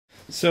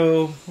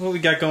So what we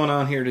got going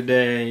on here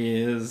today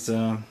is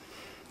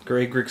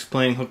Greg Rick's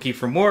playing hooky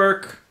from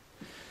work.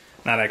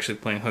 Not actually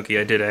playing hooky,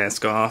 I did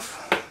ask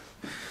off.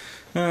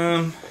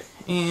 And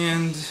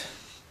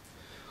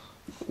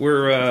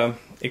we're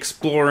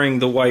exploring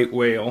the white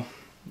whale.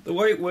 The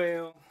white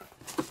whale,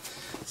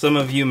 some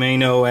of you may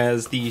know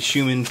as the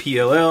Schumann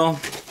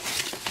PLL.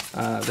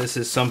 This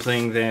is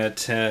something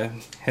that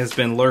has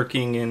been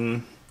lurking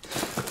in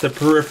the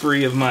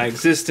periphery of my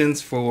existence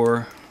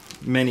for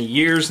many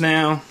years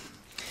now,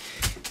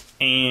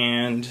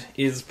 and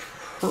is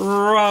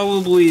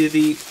probably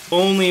the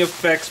only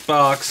effects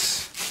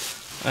box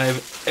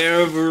I've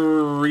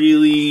ever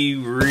really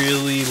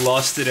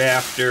lusted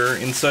after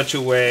in such a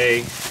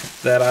way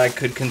that I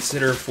could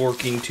consider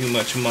forking too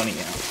much money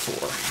out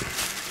for.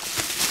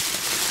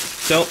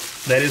 So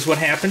that is what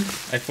happened.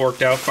 I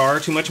forked out far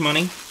too much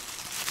money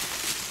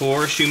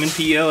for Schumann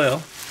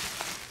PLL.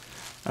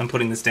 I'm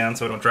putting this down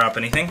so I don't drop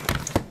anything.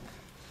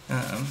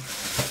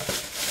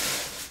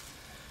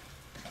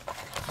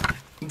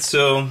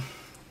 So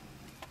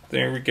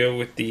there we go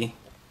with the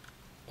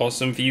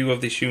awesome view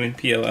of the Schumann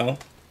PLL.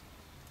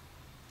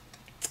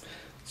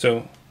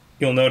 So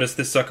you'll notice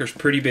this sucker's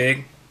pretty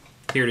big.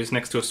 Here it is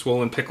next to a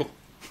swollen pickle.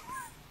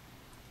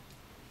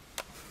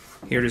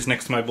 Here it is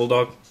next to my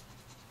bulldog.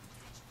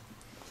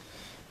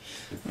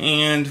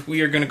 And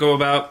we are going to go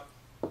about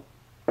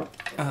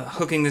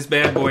hooking this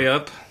bad boy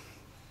up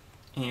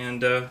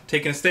and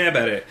taking a stab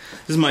at it.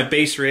 This is my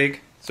base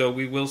rig, so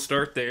we will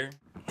start there.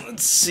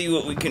 Let's see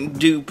what we can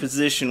do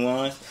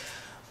position-wise.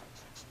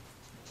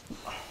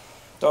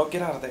 Dog,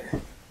 get out of there.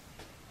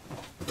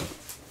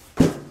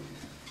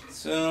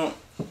 So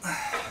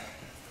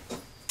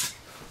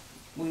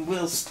we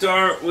will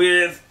start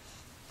with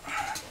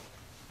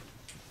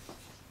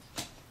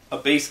a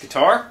bass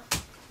guitar.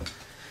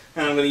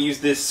 And I'm going to use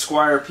this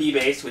Squire P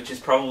bass, which is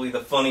probably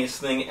the funniest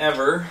thing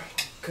ever,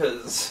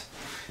 because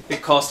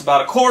it cost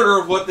about a quarter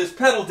of what this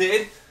pedal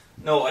did.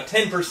 No,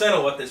 10%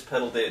 of what this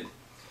pedal did.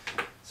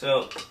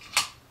 So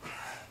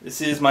this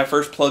is my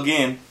first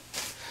plug-in.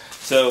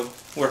 So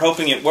we're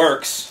hoping it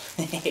works.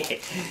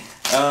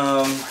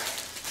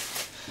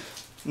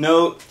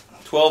 Note,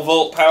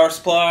 12-volt power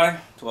supply.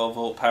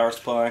 12-volt power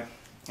supply.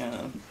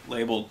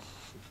 Labeled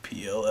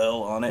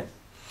PLL on it.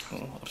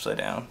 Oh, upside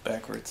down,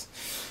 backwards.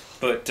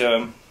 But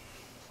a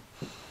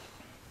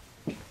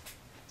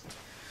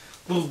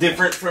little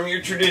different from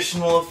your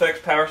traditional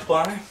effects power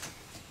supply.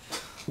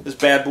 This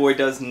bad boy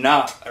does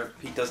not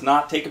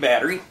take a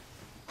battery.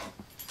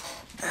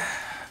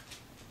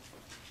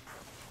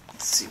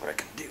 Let's see what I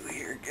can do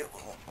here. Get a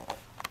little.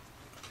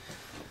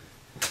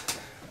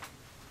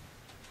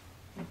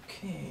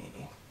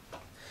 Okay.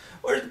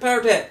 Where's the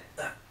power tap?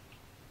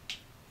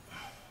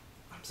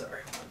 I'm sorry,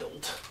 I'm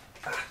adult.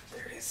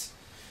 There it is.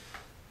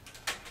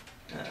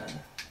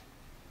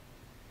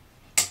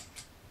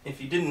 If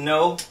you didn't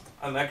know,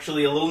 I'm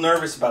actually a little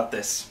nervous about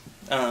this.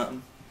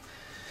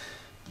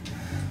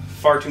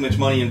 Far too much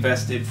money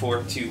invested for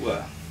it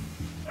to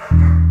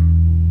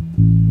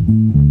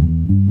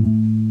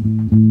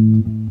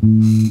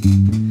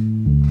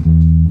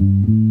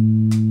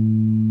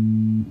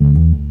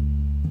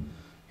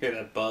hear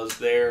that buzz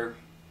there.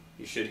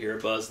 You should hear a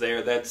buzz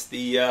there. That's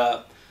the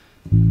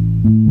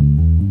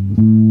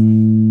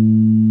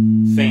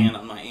fan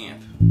on my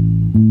amp.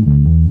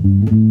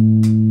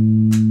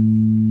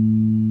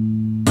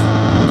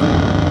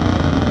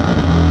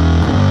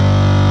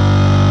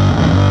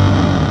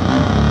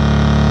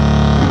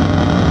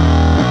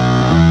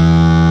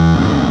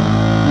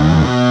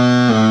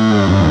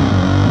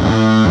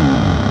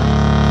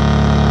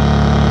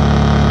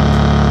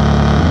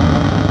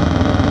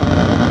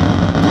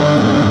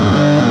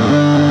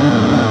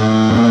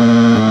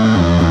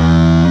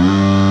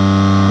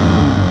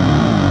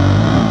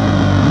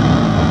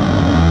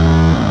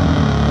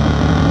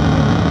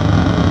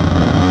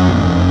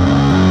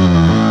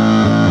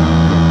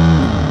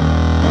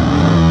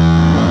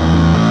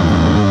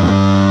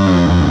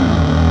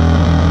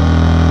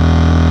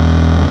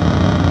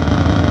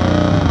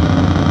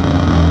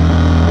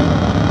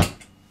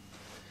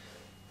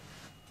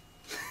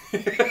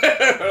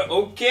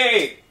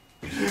 Okay,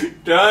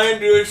 time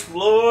to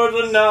explore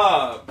the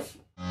knobs.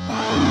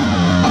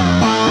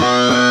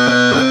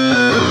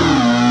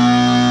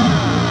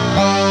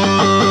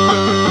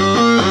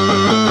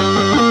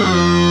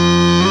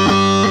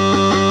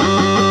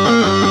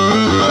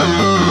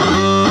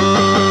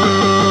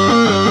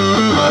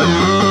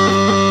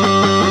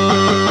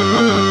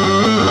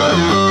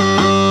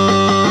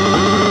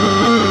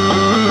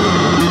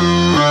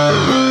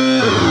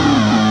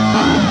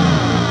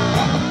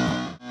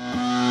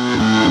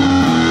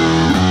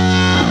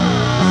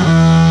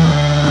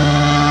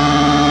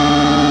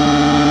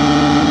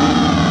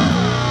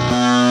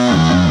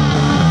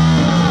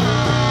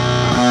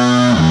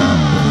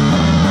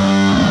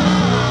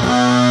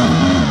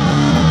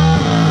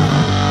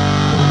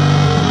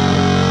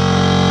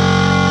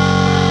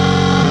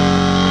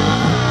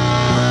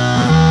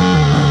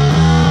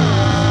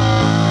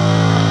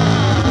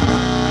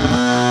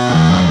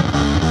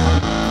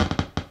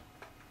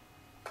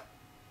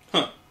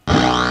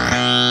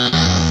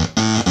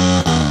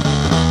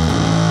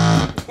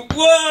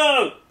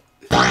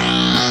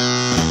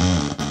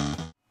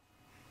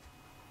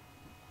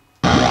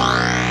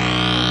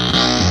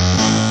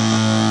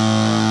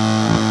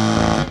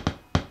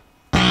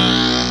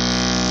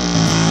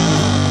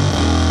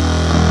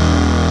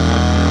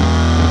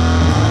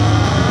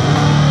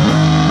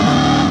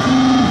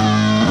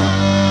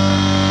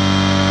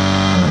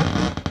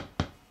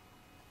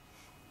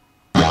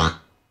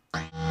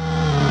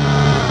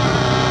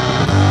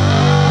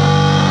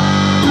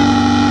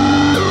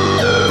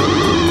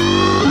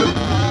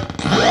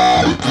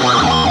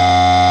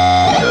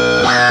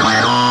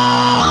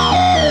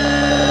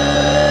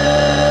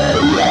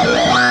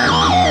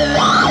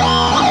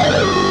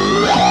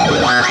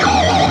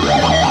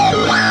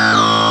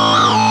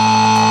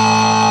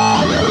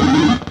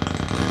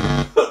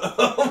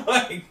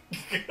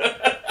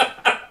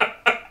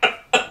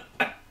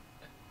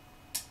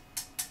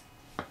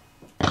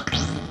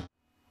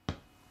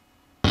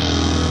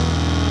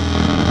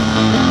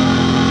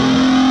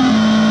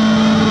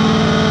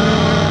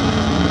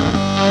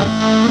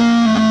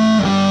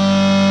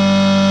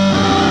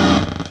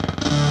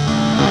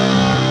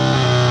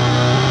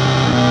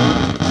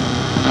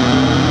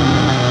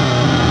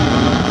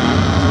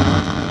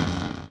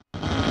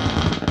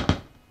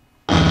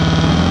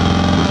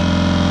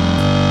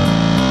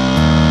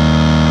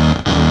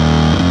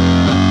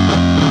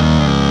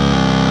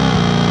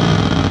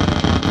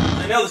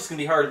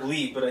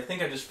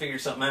 just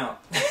figured something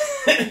out.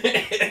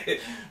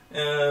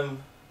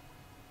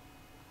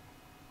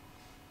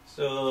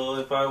 So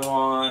if I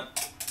want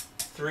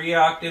 3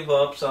 octave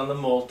ups on the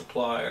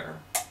multiplier,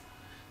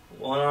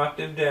 1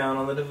 octave down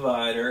on the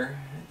divider,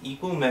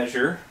 equal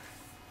measure.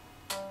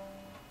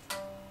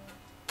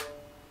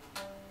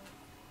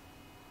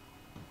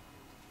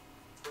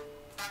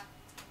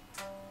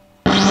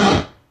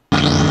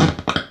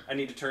 I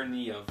need to turn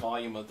the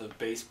volume of the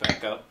bass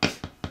back up.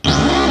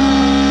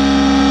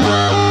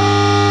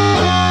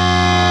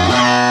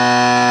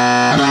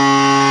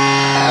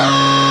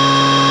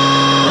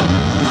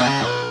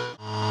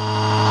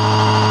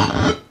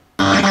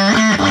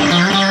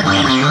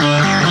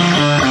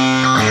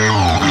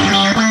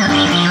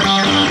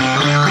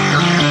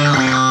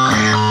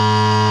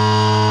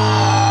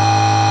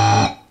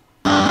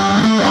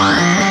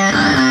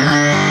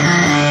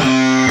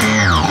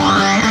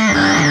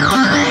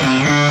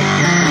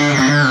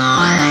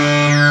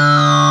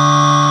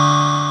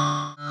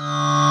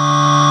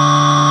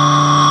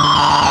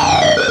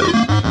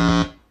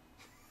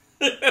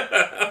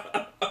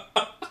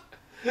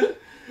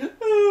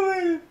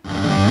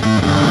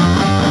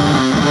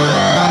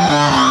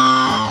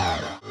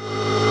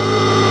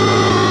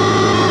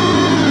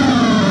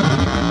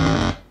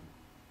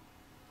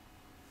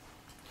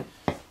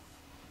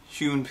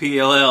 Schumann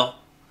PLL.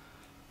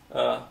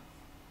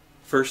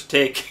 First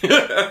take.